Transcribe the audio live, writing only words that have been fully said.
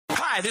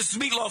Hi, this is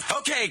Meatloaf.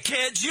 Okay,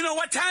 kids, you know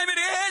what time it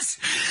is?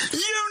 You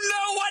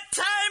know what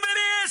time it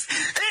is?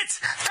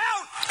 It's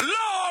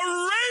Outlaw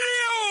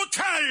Radio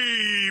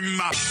time!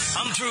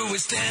 I'm through with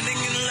standing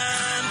in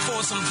line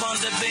for some fun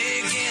to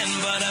begin,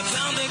 but I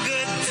found a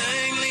good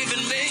thing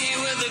leaving me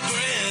with a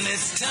grin.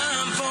 It's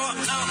time for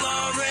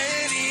Outlaw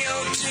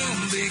Radio to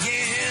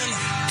begin.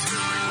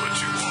 Tell me what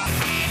you want.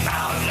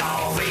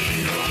 Outlaw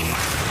Radio.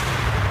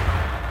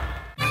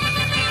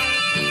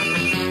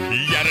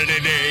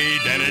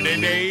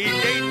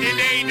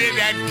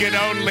 That could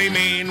only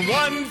mean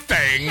one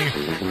thing.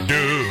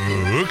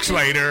 Duke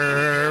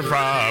Slater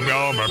from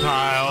Gomer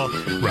Pyle.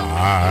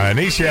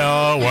 Ronnie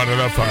Schell, one of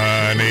the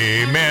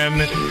funny men.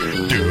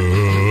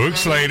 Duke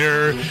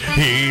Slater,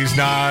 he's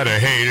not a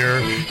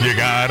hater. You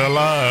gotta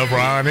love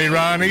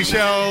Ronnie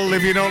Schell.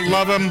 If you don't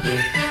love him,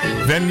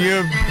 then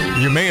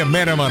you may have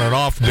met him on an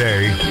off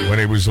day when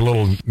he was a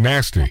little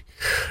nasty.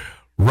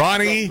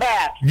 Ronnie,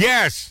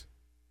 yes.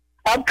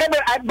 I'm coming.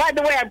 By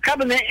the way, I'm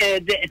coming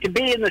to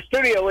be in the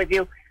studio with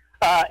you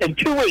in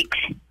 2 weeks.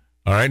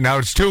 All right, now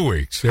it's 2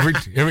 weeks. He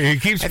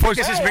keeps pushing.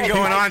 This has been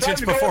going on since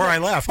before I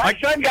left. My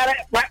son's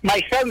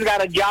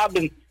got a job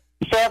in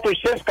San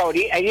Francisco,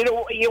 and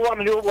you want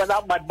to do it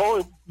without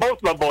both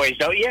my boys,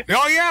 don't you?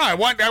 Oh yeah, I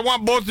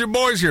want both your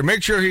boys here.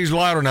 Make sure he's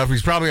loud enough.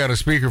 He's probably on a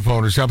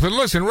speakerphone or something.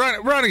 Listen,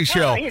 Ronnie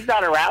Schell. No, he's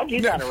not around.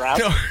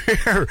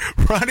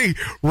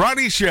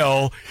 Ronnie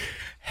Schell.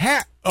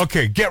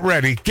 Okay, get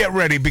ready,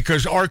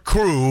 because our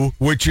crew,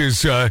 which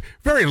is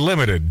very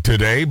limited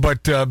today,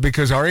 but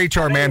because our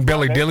HR man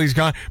Billy Dilly's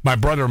gone, my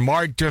brother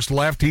Mark just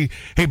left. Hey,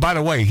 by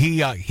the way,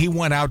 he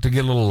went out to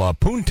get a little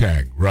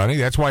poontang, Ronnie.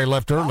 That's why he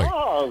left early.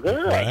 Oh,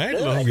 good. Right?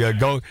 Good. Yeah,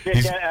 go.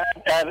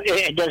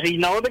 Does he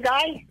know the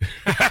guy?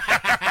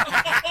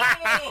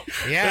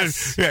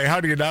 Yes. Yeah, how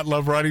do you not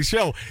love Ronnie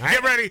Schell?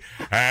 Get ready.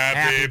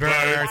 Happy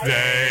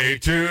birthday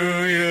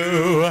to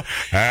you.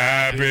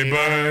 Happy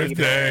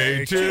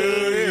birthday to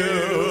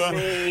you.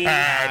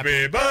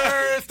 Happy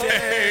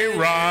birthday,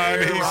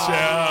 Ronnie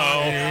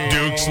Schell.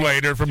 Duke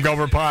Slater from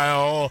Gomer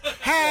Pyle.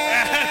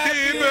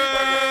 Happy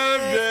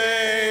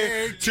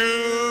birthday to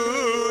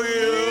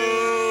you.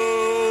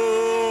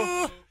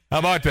 How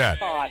about that?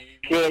 Oh,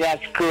 yeah,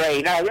 that's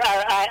great.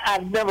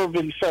 I've never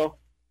been so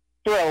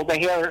thrilled to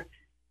hear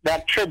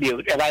that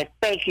tribute, and I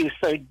thank you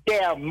so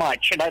damn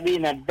much, and I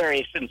mean that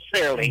very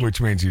sincerely.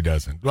 Which means he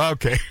doesn't.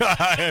 Okay.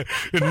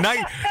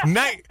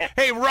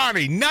 Hey,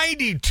 Ronnie,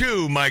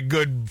 92, my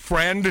good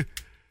friend.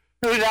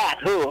 Who's that?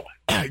 Who?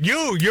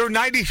 You're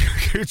 90.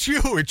 It's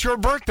you. It's your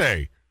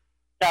birthday.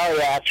 Oh,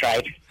 yeah, that's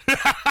right.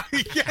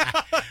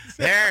 Yeah.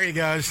 There he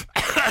goes.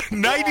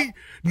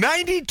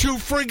 92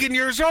 friggin'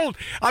 years old.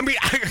 I mean,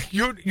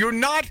 you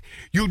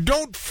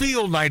don't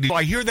feel 90.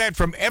 I hear that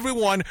from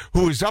everyone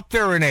who is up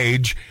there in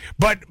age,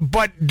 but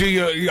do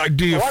you Want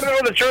to know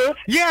the truth?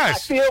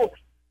 Yes.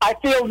 I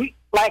feel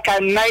like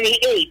I'm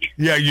 98.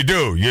 Yeah, you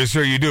do. Yes,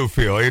 sir, you do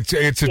feel. It's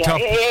a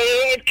tough.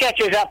 It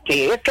catches up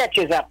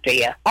to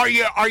you. Are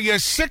you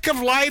sick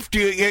of life? Do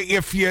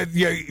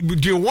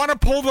you want to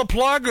pull the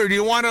plug, or do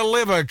you want to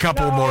live a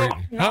couple more?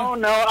 No.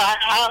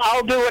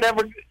 I'll do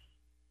whatever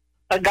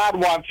God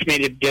wants me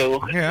to do.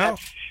 Yeah.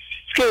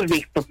 Excuse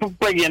me for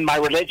bringing in my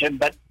religion,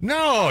 but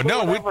no.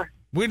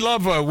 We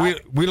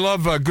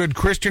love good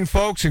Christian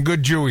folks and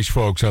good Jewish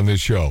folks on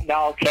this show.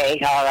 Okay,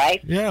 all right.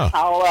 Yeah.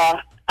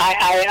 I'll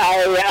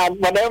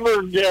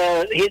whenever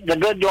the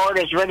good Lord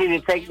is ready to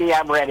take me,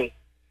 I'm ready.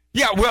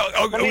 Yeah, well,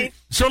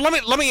 so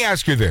let me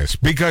ask you this,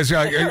 because sure,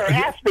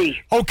 ask me.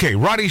 Okay,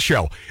 Ronnie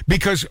Schell,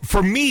 because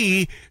for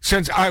me,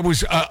 since I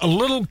was a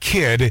little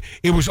kid,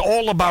 it was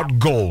all about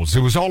goals.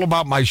 It was all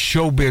about my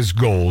showbiz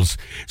goals.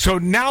 So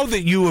now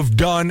that you have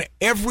done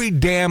every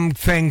damn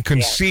thing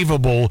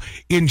conceivable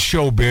in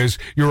showbiz,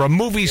 you're a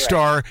movie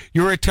star,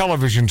 you're a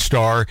television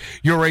star,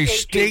 you're a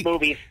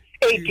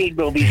 18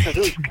 movies, so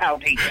who's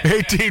counting?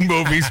 18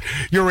 movies.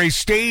 You're a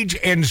stage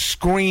and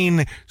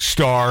screen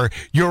star.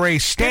 You're a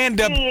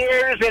stand-up... 50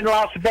 years in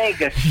Las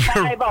Vegas.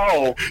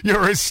 5-0.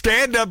 You're a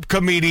stand-up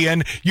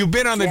comedian. You've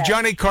been on the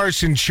Johnny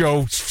Carson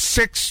show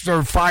 6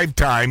 or 5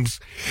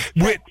 times.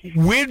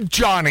 With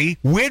Johnny,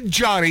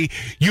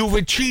 you've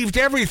achieved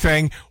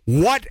everything.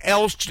 What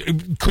else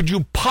could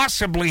you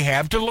possibly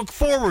have to look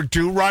forward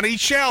to, Ronnie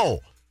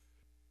Schell?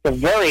 A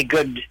very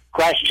good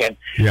question.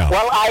 Yeah.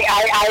 Well,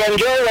 I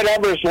enjoy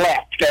whatever's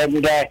left,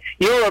 and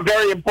you're a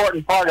very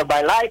important part of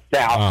my life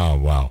now. Oh,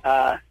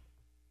 wow.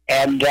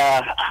 And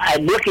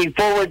I'm looking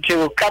forward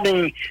to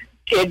coming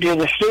into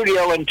the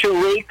studio in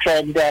 2 weeks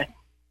and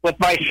with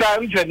my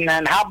sons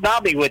and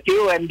hobnobbing with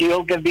you, and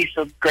you'll give me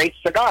some great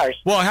cigars.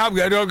 Well,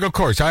 of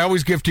course. I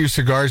always gift you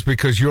cigars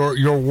because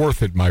you're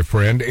worth it, my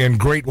friend. And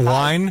great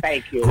wine.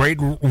 Thank you. Great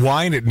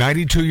wine at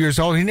 92 years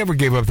old. He never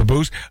gave up the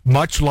booze,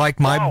 much like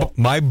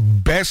my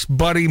best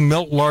buddy,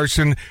 Milt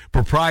Larson,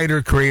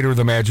 proprietor, creator of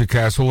the Magic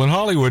Castle in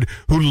Hollywood,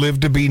 who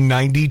lived to be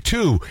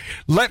 92.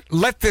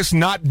 Let this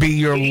not be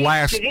your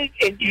last...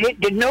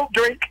 Did Milt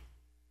drink?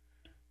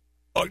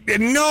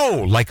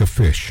 No, like a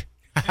fish.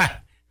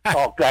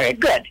 Oh, good.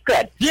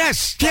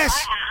 Yes.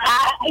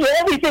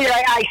 Everything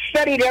I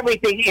studied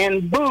everything,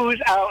 and booze,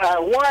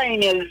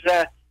 wine is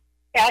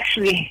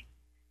actually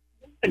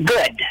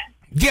good.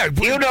 Yeah.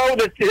 You know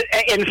that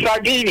in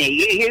Sardinia,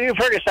 you've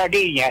heard of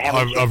Sardinia,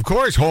 haven't you? Of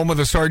course, home of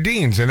the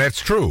sardines, and that's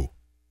true.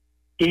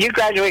 Did you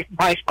graduate from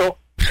high school?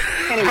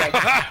 Anyway.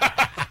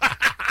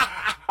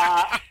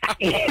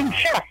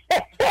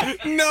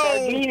 No.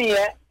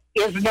 Sardinia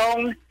is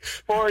known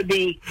for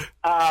the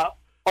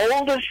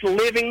oldest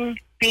living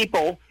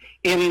people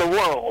in the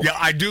world. Yeah,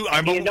 I do.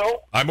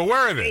 I'm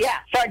aware of this. Yeah,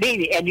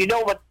 Sardinia. And you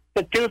know what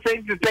the two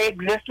things that they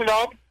existed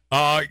on?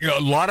 A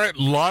lot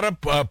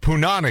of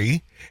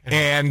punani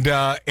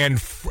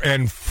and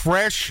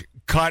fresh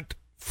cut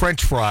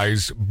French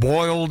fries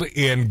boiled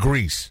in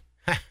grease.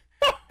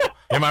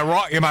 Am I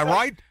wrong? Am I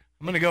right?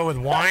 I'm going to go with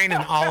wine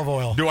and olive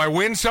oil. Do I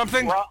win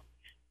something? No,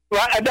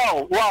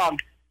 wrong.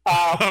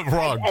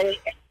 Wrong.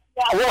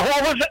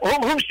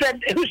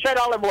 Who said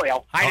olive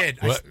oil? I did.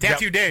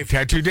 Tattoo Dave.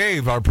 Tattoo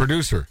Dave, our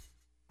producer.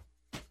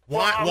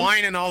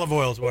 Wine and olive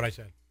oil is what I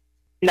said.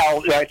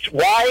 No, it's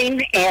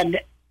wine and,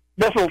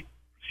 this will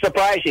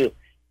surprise you,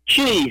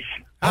 cheese.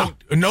 Oh,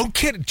 no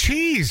kidding.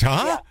 Cheese,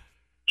 huh? Yeah.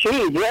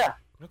 Cheese, yeah.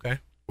 Okay.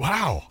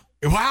 Wow.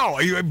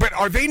 But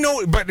are they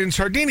but in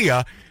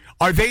Sardinia,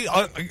 are they,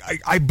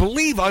 I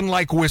believe,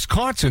 unlike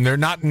Wisconsin, they're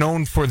not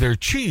known for their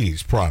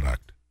cheese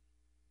product.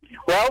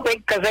 Well,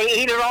 because they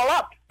eat it all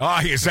up.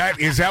 Is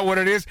that what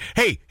it is?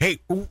 Hey,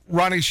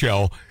 Ronnie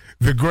Schell,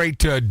 the great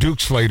Duke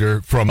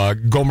Slater from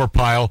Gomer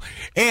Pyle,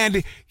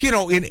 and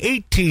in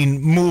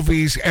 18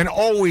 movies, and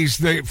always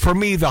for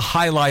me the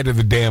highlight of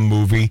the damn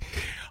movie,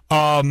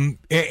 and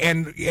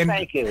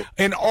Thank you.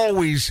 And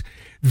always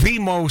the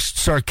most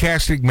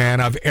sarcastic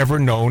man I've ever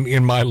known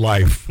in my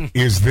life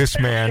is this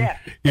man.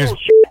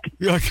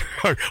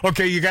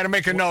 Okay, you got to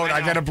make a note.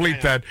 I got to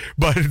bleep that,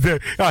 but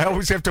I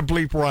always have to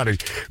bleep Ronnie.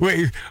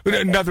 Wait,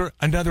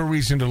 another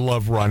reason to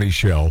love Ronnie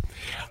Schell.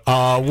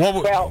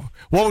 What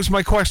was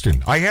my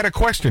question? I had a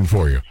question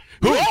for you.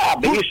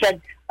 But you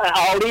said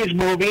all these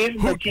movies,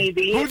 the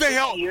TV. Who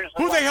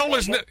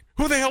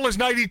the hell is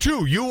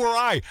 92? You or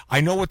I? I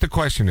know what the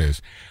question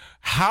is.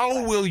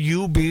 How will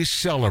you be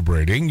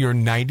celebrating your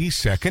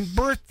 92nd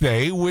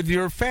birthday with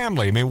your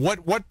family? I mean,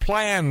 what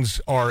plans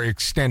are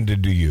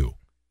extended to you?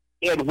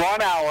 In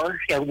 1 hour,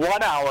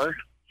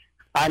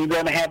 I'm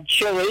going to have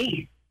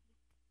chili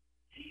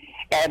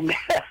and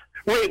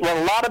with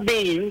a lot of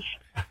beans,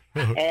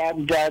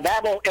 and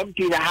that will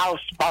empty the house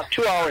about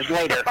 2 hours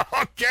later.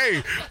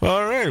 Okay,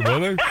 all right.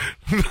 Well,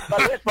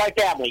 but with my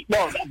family.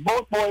 No,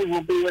 both boys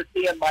will be with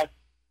me, and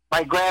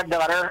my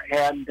granddaughter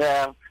and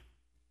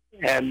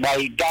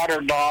my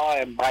daughter-in-law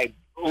and my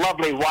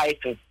lovely wife.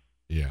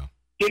 Yeah.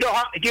 Do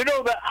you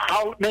know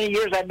how many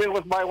years I've been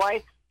with my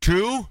wife?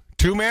 Two?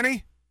 Too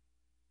many?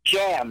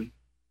 Jan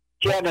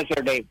is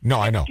her name. No,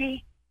 I know.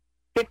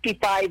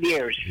 55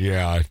 years.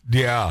 Yeah.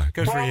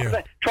 Good for you.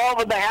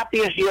 12 of the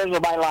happiest years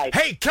of my life.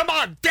 Hey, come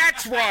on,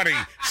 that's Ronnie.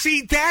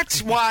 See,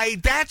 that's why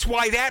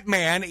that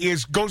man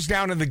goes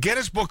down in the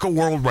Guinness Book of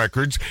World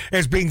Records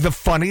as being the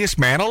funniest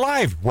man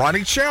alive.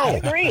 Ronnie Schell. I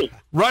agree.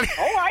 Ronnie.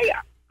 Oh,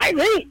 I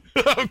agree.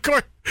 Of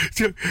course.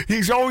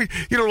 He's always,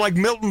 like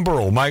Milton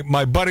Berle,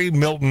 my buddy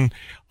Milton.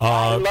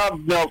 I love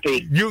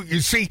Milty. You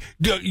see,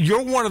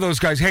 you're one of those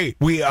guys. Hey,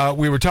 we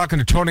were talking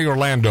to Tony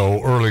Orlando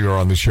earlier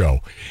on the show,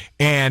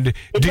 and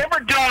it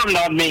never dawned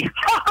on me.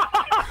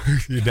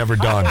 You never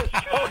dawned.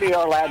 Tony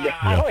Orlando.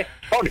 Yeah.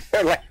 Tony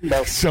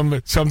Orlando.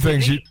 Some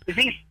things Is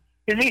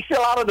he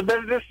still out of the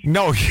business?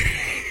 No.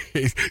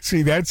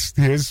 See, that's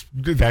his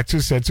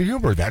sense of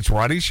humor. That's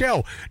Ronnie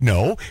Schell.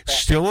 No,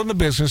 still in the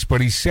business,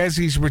 but he says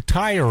he's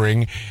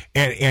retiring,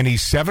 and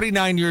he's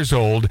 79 years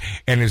old,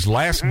 and his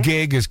last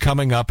gig is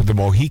coming up at the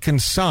Mohican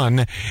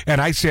Sun.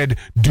 And I said,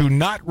 do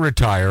not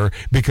retire,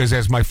 because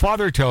as my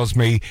father tells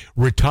me,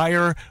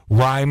 retire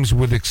rhymes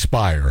with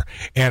expire.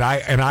 And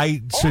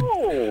I said,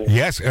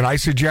 yes, and I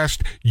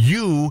suggest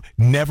you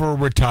never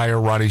retire,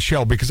 Ronnie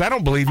Schell, because I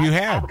don't believe you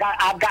have.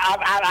 I've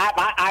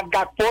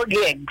got 4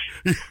 gigs.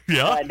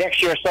 Yeah.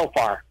 Next year so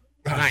far.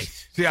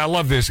 Nice. See, I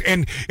love this.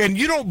 And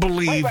you don't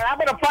believe... Wait, I'm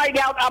going to find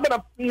out. I'm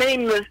going to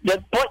name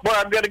the point where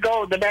I'm going to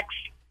go the next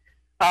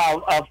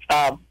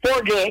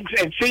 4 gigs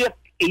and see if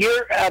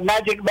your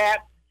Magic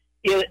Matt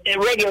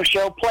radio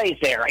show plays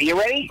there. Are you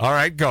ready? All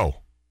right, go.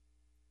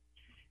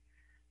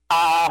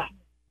 Oh,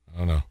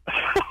 no.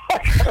 I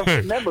can't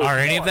remember. Are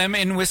any of them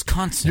in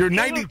Wisconsin? You're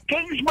 90...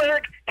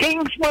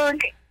 Kingsburg,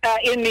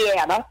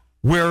 Indiana.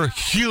 We're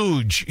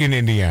huge in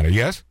Indiana,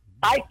 yes?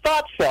 I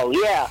thought so,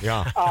 yeah.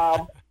 Yeah.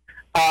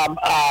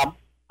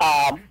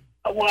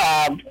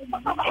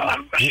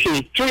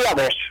 See, 3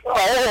 others.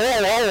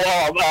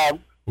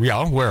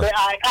 Yeah, where?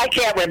 I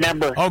can't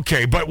remember.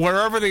 Okay, but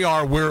wherever they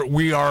are,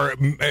 we are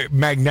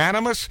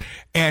magnanimous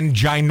and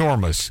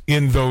ginormous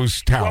in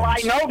those towns. Well,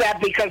 I know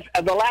that because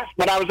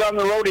when I was on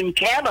the road in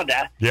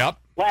Canada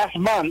last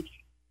month,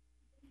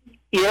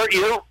 your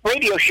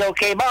radio show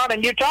came on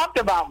and you talked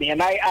about me,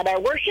 and I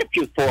worshiped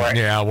you for it.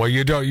 Yeah, well,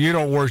 you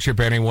don't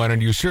worship anyone,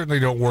 and you certainly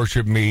don't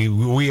worship me.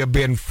 We have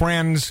been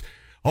friends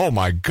Oh,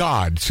 my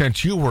God,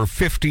 since you were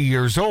 50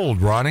 years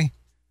old, Ronnie.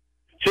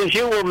 Since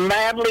you were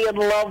madly in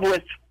love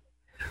with,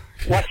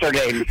 what's her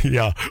name?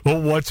 Yeah,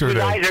 well, what's her You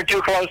name? guys are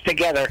too close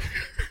together.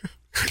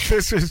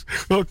 This is,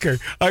 okay.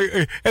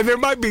 And there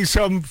might be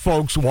some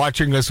folks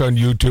watching us on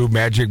YouTube,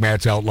 Magic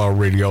Matt's Outlaw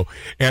Radio,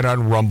 and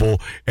on Rumble,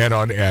 and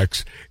on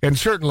X, and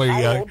certainly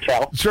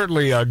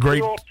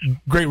great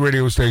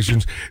radio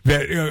stations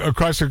that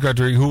across the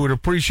country who would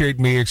appreciate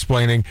me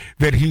explaining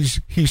that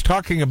he's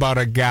talking about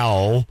a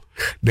gal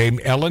named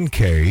Ellen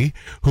Kay,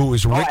 who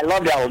is Rick, I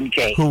loved Ellen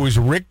Kay. who was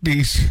Rick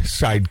D's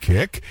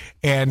sidekick,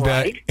 and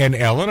and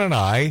Ellen and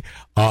I,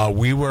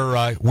 we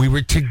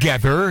were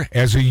together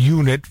as a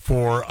unit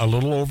for a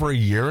little over a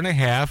year and a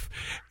half,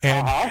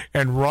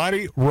 and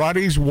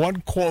Roddy's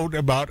one quote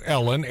about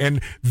Ellen, and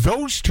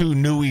those two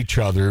knew each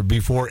other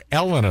before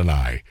Ellen and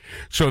I.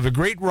 So the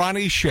great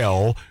Ronnie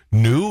Schell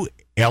knew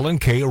Ellen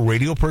Kay, a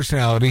radio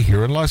personality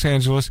here in Los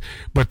Angeles,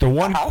 but the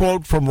one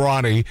quote from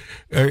Ronnie,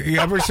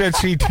 ever since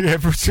he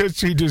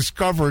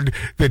discovered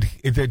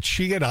that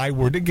she and I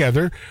were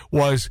together,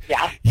 was,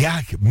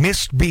 "Yeah,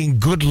 missed being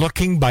good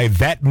looking by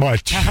that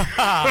much." Well,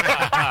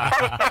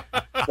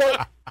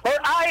 her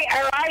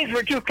eyes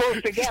were too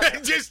close together.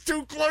 Just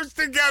too close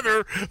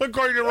together,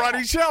 according to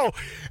Ronnie Schell.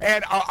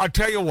 And I'll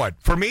tell you what,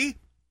 for me,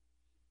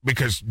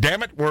 because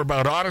damn it, we're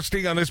about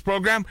honesty on this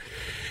program.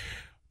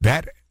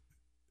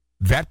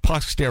 That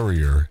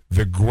posterior,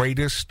 the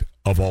greatest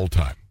of all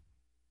time.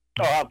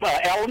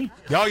 Ellen?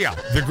 Oh, yeah,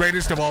 the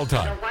greatest of all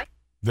time.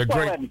 The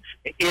great.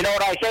 You know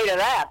what I say to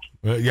that?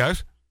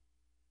 Yes?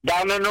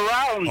 Down and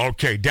around.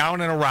 Okay, down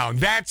and around.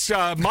 That's,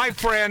 my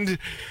friend,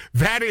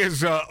 that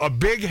is a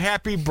big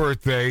happy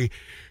birthday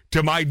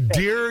to my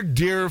dear,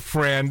 dear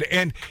friend.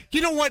 And you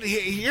know what?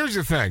 Here's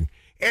the thing.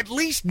 At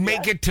least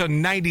make it to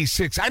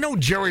 96. I know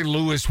Jerry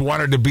Lewis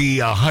wanted to be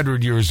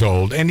 100 years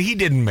old, and he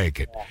didn't make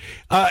it.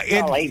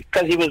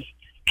 Because he was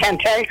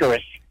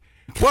cantankerous.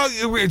 Well,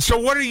 so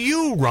what are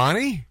you,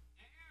 Ronnie?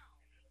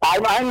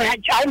 I'm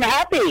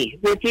happy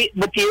with you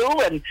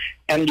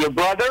and your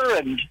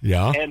brother and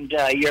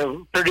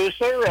your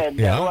producer and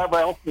whoever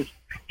else is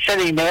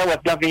sitting there with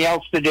nothing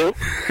else to do.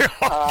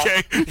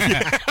 Okay.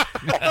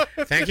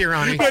 Thank you,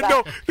 Ronnie.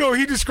 No,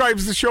 he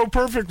describes the show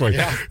perfectly.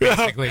 Yeah,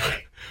 basically.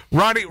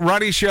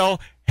 Ronnie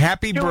Schell,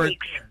 happy 2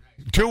 weeks.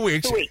 2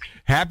 weeks. 2 weeks.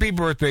 Happy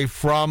birthday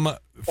from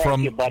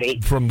you,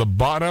 buddy. From the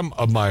bottom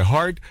of my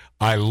heart.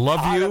 I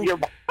love you.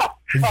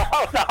 The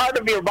heart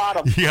of your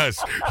bottom.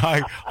 Yes,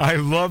 I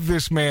love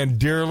this man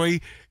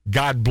dearly.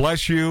 God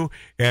bless you,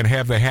 and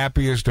have the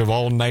happiest of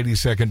all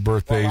 92nd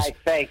birthdays. Well, I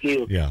thank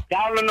you. Yeah.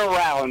 Down and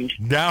around.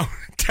 Down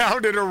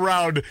and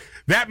around.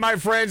 That, my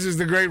friends, is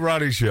the great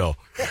Ronnie Schell.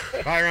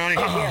 Bye, Ronnie.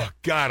 Oh,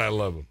 God, I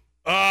love him.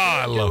 Oh,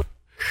 I love him.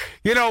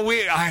 You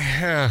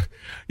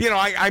know,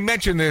 I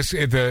mentioned this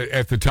at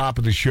the top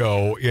of the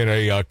show in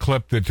a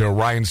clip that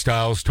Ryan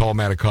Stiles, Tall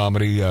Man of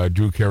Comedy,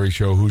 Drew Carey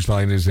show, Whose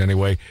Line Is It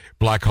Anyway,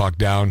 Black Hawk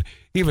Down,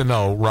 even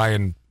though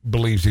Ryan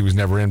believes he was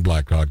never in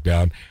Black Hawk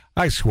Down.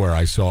 I swear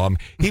I saw him.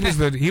 He was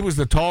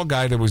the tall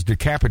guy that was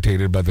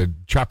decapitated by the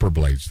chopper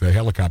blades, the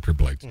helicopter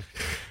blades.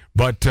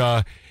 But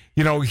I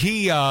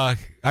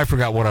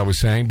forgot what I was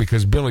saying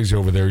because Billy's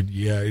over there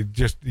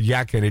just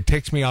yakking. It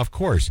takes me off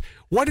course.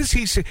 What does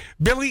he say?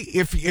 Billy,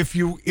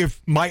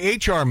 if my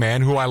HR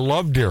man, who I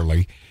love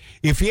dearly,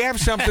 if you have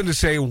something to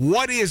say,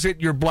 what is it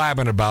you're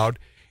blabbing about?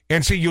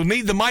 And so you'll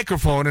need the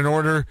microphone in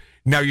order.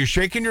 Now you're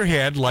shaking your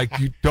head like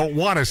you don't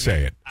want to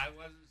say it. I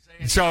wasn't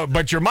saying So,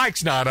 but your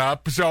mic's not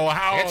up. So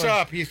how? It's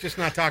up. He's just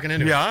not talking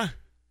into it. Yeah.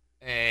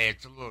 Hey,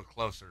 it's a little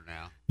closer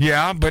now.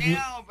 Yeah, but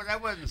But I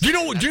wasn't. do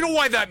you know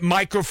why that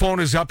microphone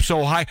is up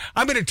so high?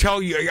 I'm going to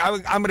tell you.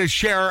 I'm going to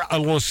share a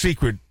little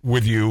secret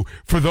with you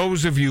for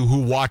those of you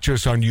who watch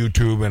us on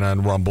YouTube and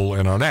on Rumble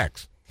and on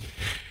X.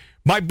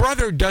 My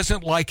brother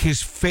doesn't like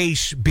his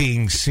face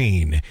being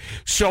seen,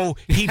 so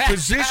he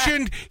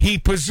positions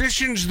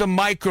the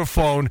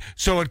microphone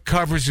so it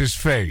covers his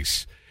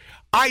face.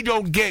 I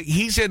don't get.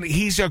 He's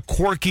a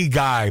quirky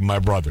guy, my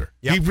brother.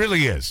 Yep. He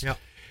really is. Yep.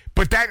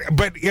 But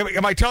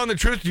am I telling the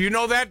truth? Do you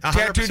know that, 100%,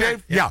 Tattoo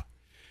Dave? Yeah.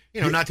 You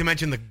know, not to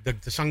mention the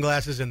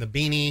sunglasses and the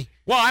beanie.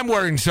 Well, I'm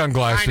wearing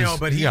sunglasses. I know,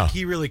 but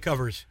he really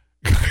covers.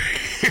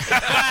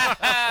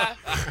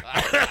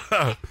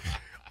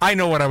 I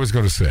know what I was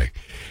going to say.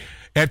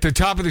 At the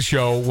top of the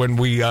show, when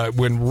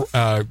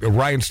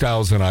Ryan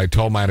Stiles and I,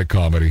 Tall Man of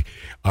Comedy,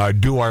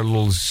 do our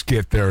little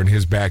skit there in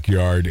his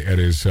backyard at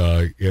his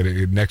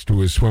next to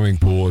his swimming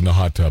pool in the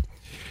hot tub.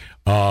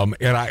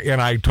 And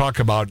I talk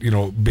about,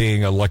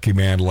 being a lucky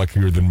man,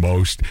 luckier than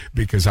most,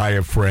 because I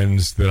have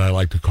friends that I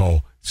like to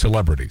call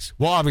celebrities.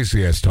 Well,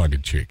 obviously that's tongue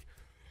in cheek.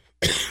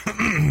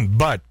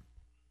 But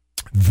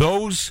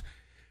those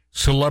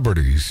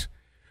celebrities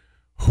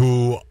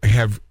who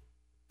have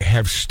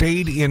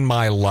stayed in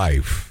my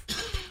life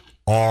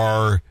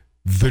are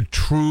the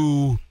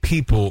true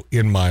people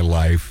in my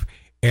life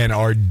and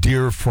are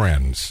dear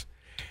friends.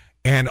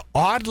 And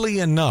oddly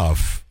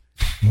enough,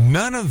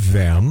 none of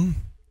them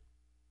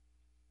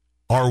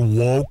are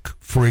woke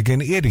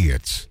friggin'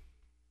 idiots.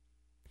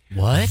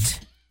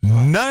 What?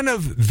 None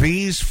of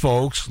these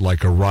folks,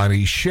 like a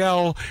Ronnie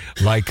Schell,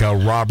 like a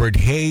Robert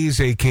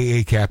Hayes,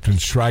 a.k.a. Captain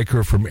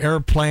Stryker from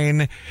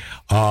Airplane.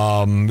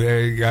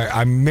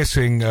 I'm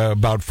missing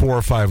about 4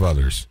 or 5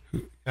 others.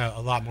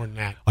 A lot more than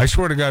that. I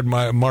swear to God,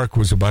 Mark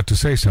was about to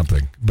say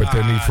something, but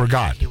then he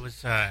forgot. He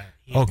was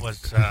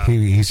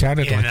he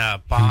sounded in like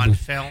a Bond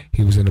film.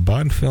 He was in a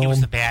Bond film. He was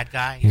the bad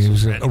guy. He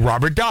was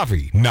Robert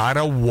Davi, not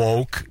a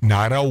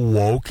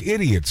woke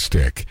idiot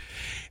stick.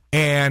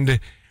 And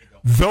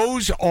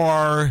those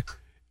are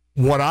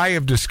what I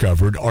have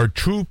discovered are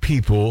true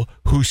people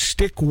who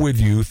stick with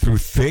you through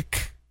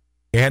thick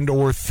and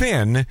or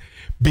thin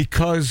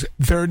because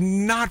they're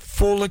not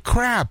full of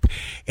crap.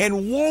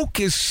 And woke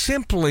is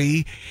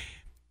simply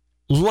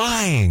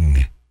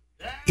lying.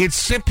 It's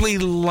simply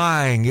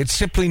lying. It's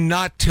simply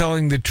not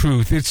telling the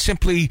truth. It's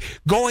simply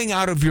going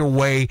out of your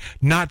way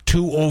not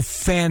to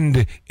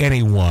offend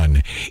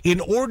anyone. In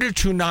order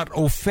to not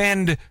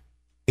offend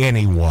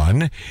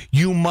anyone,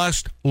 you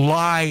must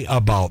lie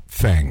about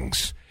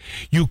things.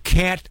 You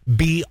can't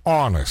be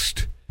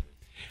honest.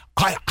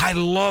 I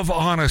love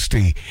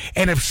honesty.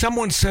 And if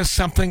someone says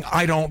something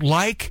I don't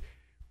like,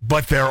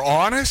 but they're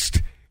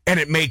honest, and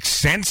it makes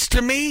sense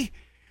to me,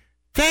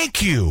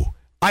 thank you.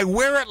 I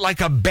wear it like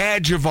a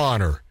badge of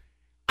honor.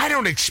 I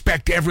don't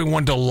expect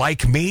everyone to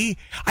like me.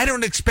 I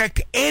don't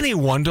expect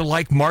anyone to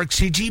like Mark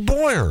C.G.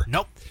 Boyer.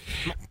 Nope.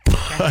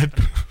 But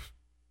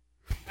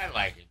I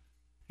like it.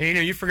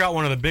 Hey, you forgot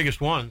one of the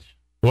biggest ones.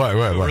 What?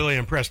 That really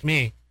impressed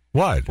me.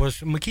 What? Was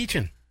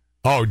McKeechin.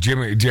 Oh,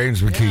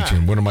 James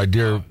McKeechin, one of my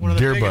dear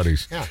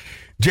buddies. Yeah.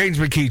 James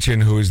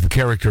McKeechin, who is the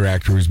character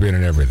actor who's been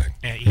in everything.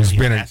 Yeah, He's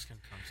been in.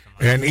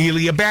 And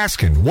Elia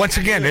Baskin. Once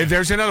again,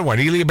 there's another one.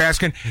 Elia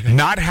Baskin.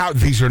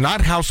 These are not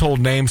household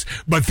names,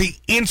 but the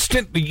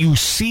instant that you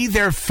see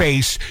their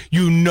face,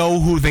 you know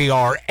who they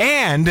are,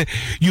 and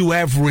you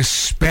have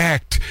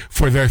respect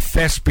for their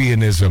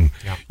thespianism.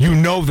 Yeah. You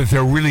know that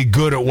they're really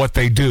good at what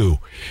they do.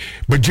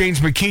 But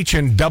James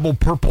McKeechin, double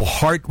Purple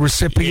Heart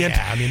recipient.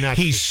 Yeah,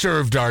 he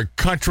served our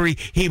country.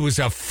 He was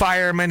a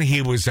fireman.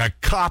 He was a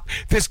cop.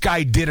 This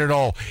guy did it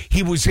all.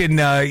 He was in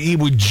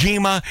Iwo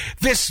Jima.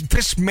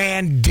 This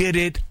man did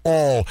it all.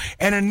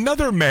 And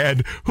another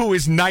man who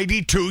is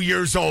 92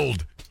 years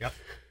old. Yep.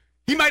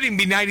 He might even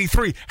be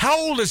 93. How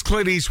old is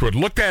Clint Eastwood?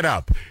 Look that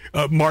up,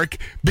 Mark,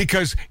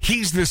 because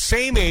he's the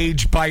same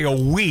age by a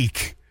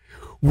week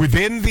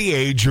within the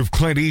age of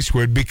Clint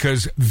Eastwood,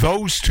 because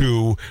those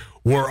two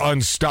were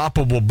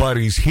unstoppable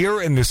buddies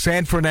here in the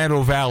San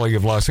Fernando Valley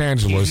of Los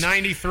Angeles. He's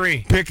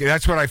 93.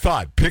 That's what I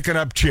thought, picking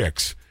up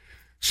chicks.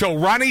 So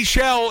Ronnie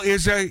Schell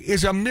is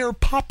a mere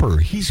pauper.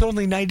 He's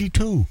only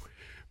 92.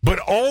 But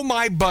all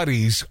my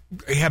buddies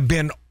have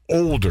been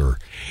older,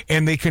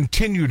 and they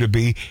continue to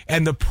be.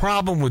 And the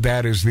problem with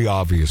that is the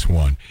obvious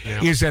one,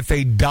 is that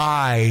they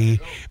die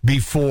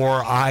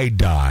before I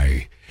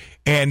die.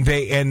 And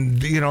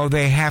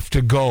they have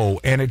to go.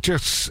 And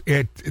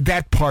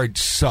that part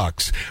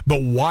sucks.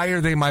 But why are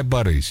they my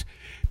buddies?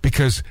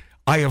 Because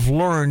I have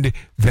learned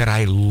that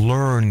I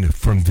learn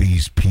from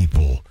these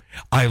people.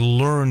 I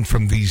learn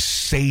from these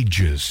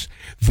sages.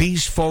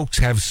 These folks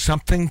have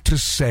something to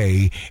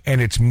say,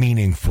 and it's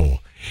meaningful.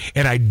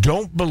 And I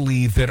don't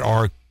believe that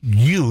our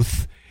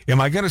youth, am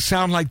I going to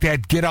sound like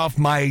that get off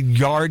my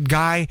yard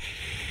guy?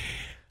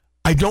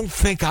 I don't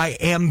think I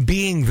am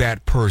being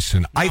that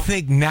person. No. I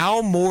think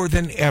now more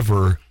than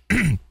ever,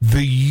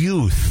 the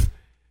youth,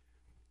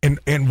 and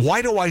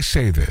why do I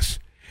say this?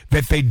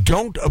 That they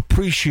don't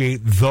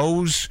appreciate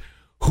those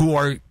who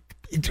are,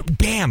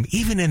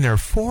 even in their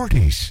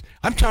 40s.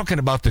 I'm talking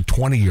about the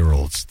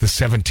 20-year-olds, the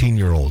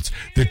 17-year-olds,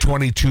 the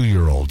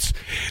 22-year-olds.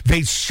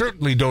 They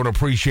certainly don't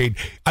appreciate,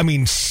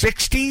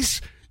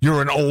 60s,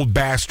 you're an old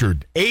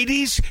bastard.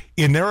 80s,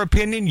 in their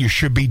opinion, you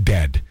should be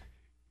dead.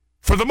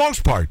 For the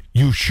most part,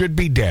 you should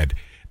be dead.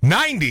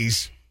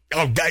 90s,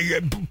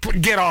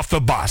 get off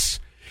the bus.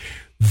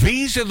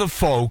 These are the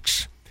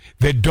folks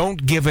that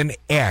don't give an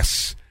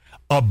S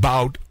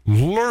about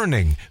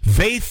learning.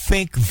 They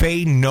think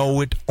they know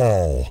it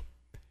all.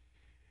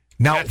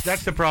 Now,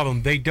 that's the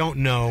problem. They don't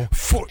know,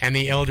 and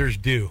the elders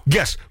do.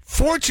 Yes.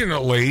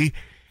 Fortunately,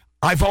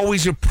 I've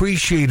always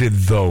appreciated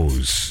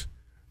those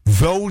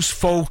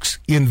folks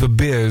in the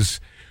biz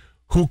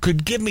who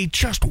could give me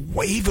just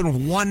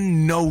even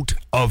one note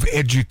of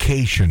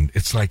education.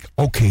 It's like,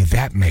 okay,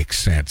 that makes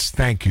sense.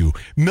 Thank you.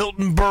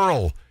 Milton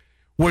Berle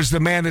was the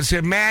man that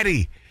said,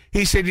 Maddie,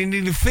 he said, you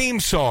need a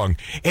theme song.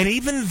 And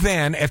even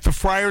then, at the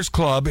Friars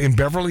Club in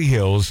Beverly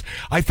Hills,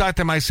 I thought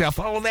to myself,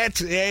 I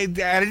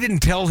didn't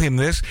tell him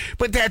this,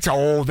 but that's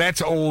old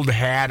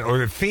hat, or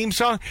the theme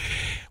song.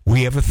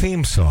 We have a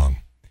theme song.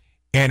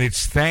 And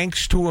it's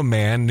thanks to a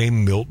man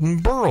named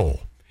Milton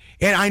Berle.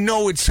 And I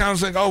know it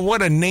sounds like,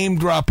 what a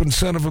name-dropping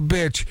son of a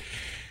bitch.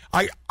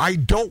 I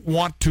don't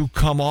want to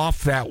come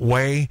off that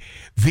way.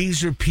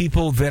 These are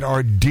people that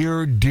are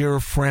dear, dear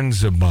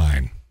friends of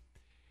mine.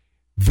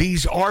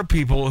 These are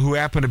people who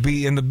happen to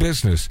be in the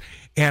business.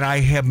 and I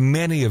have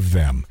many of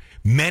them.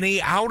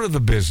 Many out of the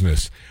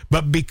business.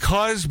 But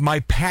because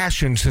my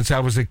passion since I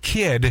was a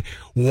kid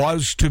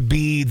was to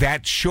be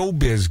that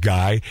showbiz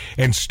guy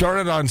and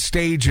started on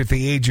stage at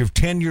the age of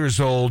 10 years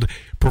old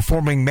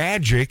performing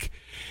magic,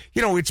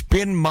 it's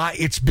been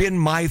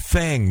my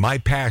thing, my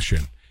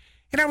passion.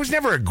 And I was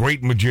never a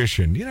great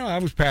magician. I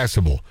was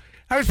passable.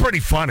 I was pretty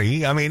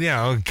funny. I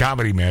mean,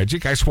 comedy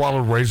magic. I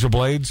swallowed razor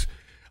blades.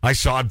 I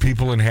sawed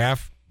people in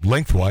half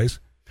lengthwise.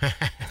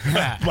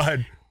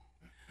 But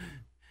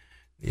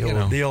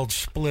the old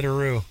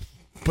splitteroo.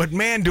 But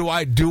man, do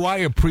I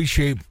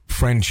appreciate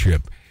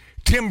friendship.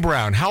 Tim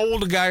Brown, how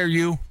old a guy are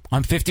you?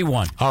 I'm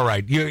 51. All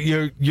right,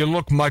 you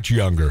look much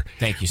younger.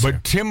 Thank you, sir.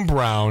 But Tim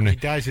Brown, He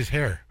dyes his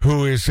hair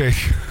who is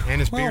and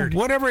his beard.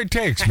 whatever it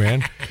takes,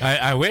 man.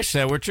 I wish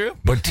that were true.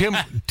 But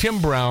Tim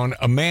Brown,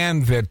 a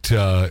man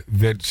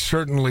that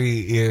certainly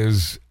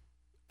is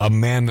a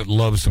man that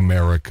loves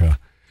America.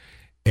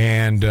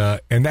 And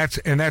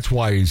that's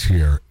why he's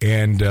here.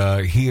 And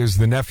he is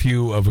the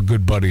nephew of a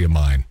good buddy of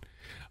mine,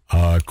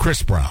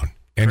 Chris Brown.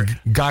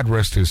 And God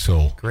rest his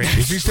soul. Great.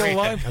 Is he still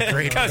alive?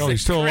 Great. Oh,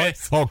 he's still alive?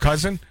 Chris. Oh,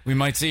 cousin? We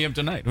might see him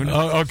tonight. Who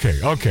knows?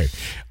 Okay.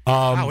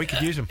 Wow, we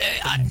could use him.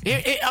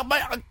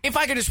 If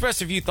I could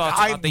express a few thoughts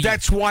about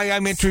that's why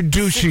I'm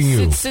introducing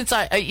you. Since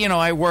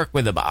I work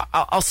with him,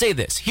 I'll say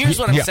this. Here's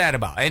what I'm sad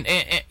about. And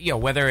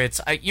whether it's,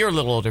 you're a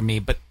little older than me,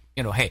 but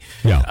hey,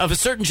 of a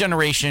certain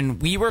generation,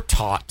 we were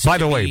taught. By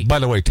the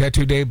way,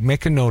 Tattoo Dave,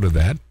 make a note of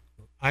that.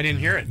 I didn't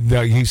hear it.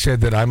 He said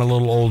that I'm a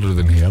little older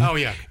than him. Oh,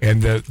 yeah.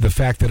 And the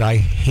fact that I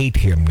hate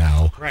him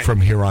now from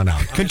here on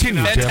out.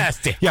 Continue, Tim.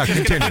 Fantastic. Yeah,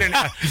 continue.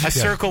 A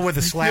circle with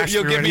a slash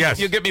You'll through it.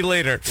 You'll get me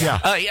later. Yeah.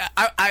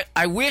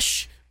 I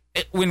wish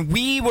when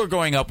we were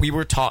growing up, we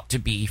were taught to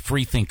be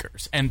free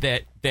thinkers, and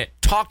that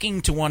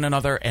talking to one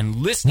another and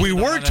listening. We to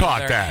were one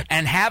taught another that,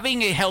 and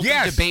having a healthy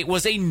debate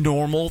was a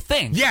normal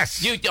thing.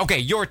 Yes.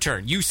 Your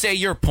turn. You say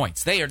your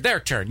points. Their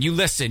turn. You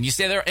listen. You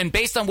say their, and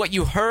based on what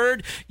you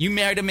heard, you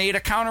might have made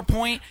a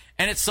counterpoint.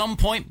 And at some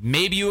point,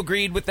 maybe you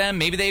agreed with them,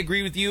 maybe they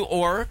agree with you,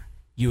 or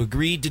you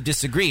agreed to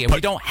disagree. And we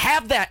don't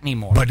have that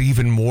anymore. But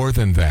even more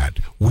than that,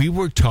 we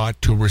were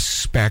taught to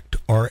respect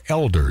our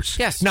elders.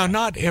 Yes. Now,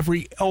 not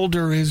every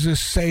elder is a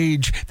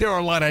sage. There are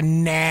a lot of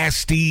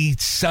nasty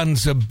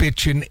sons of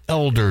bitchin'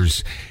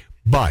 elders.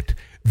 But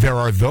there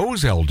are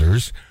those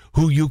elders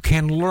who you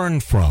can learn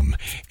from.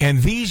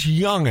 And these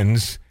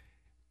young'uns,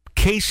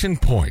 case in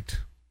point,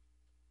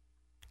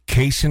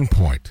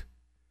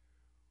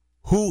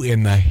 who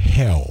in the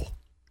hell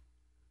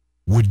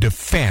would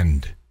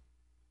defend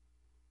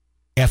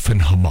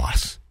effing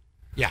Hamas?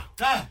 Yeah.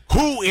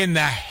 Who in the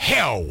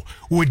hell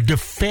would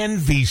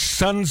defend these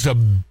sons of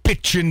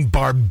bitchin'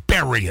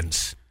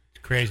 barbarians?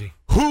 Crazy.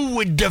 Who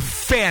would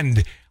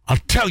defend? I'll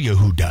tell you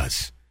who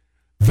does.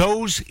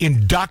 Those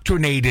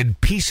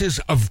indoctrinated pieces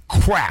of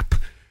crap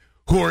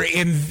who are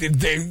in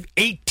the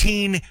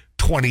 18,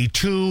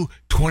 22,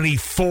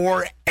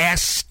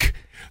 24-esque.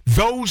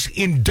 Those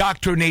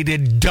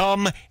indoctrinated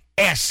dumb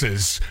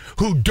S's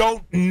who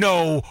don't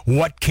know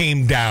what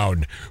came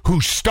down.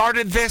 Who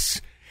started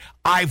this?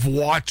 I've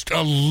watched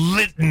a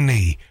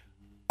litany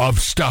of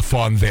stuff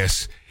on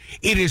this.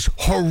 It is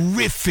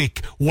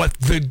horrific what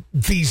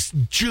these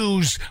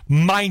Jews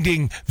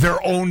minding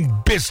their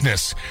own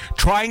business,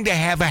 trying to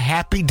have a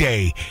happy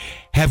day,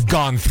 have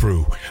gone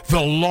through.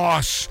 The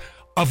loss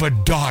of a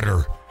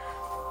daughter,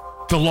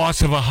 the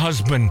loss of a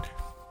husband.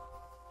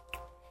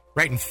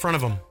 Right in front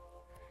of them.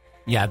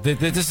 Yeah,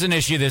 this is an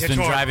issue that's been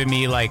driving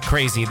me like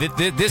crazy.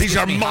 These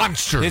are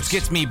monsters. This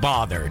gets me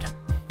bothered.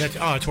 It's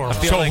horrible.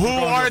 So like who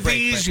are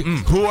these?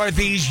 Who are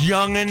these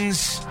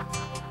young'uns?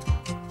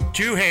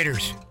 Jew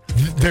haters.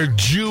 They're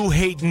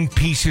Jew-hating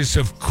pieces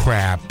of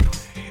crap.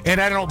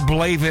 And I don't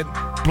blame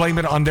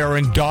it on their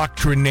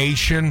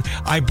indoctrination.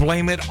 I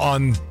blame it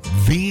on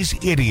these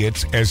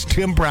idiots, as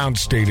Tim Brown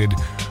stated,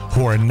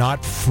 who are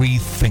not free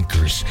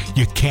thinkers.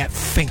 You can't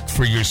think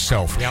for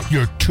yourself. Yep.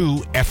 You're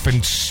too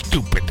effing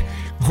stupid.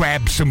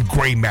 Grab some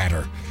gray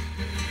matter.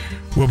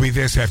 We'll be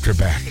this after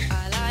back.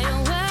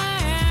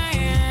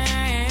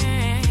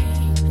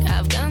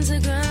 I've gone to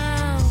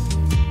ground.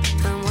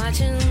 I'm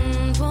watching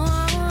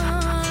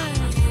porn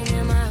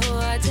in my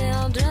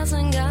hotel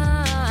dressing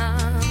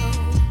gown.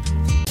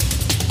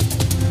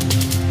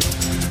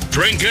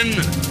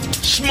 Drinking,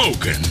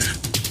 smoking,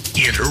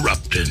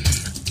 interrupting.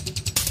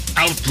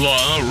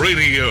 Outlaw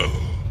Radio.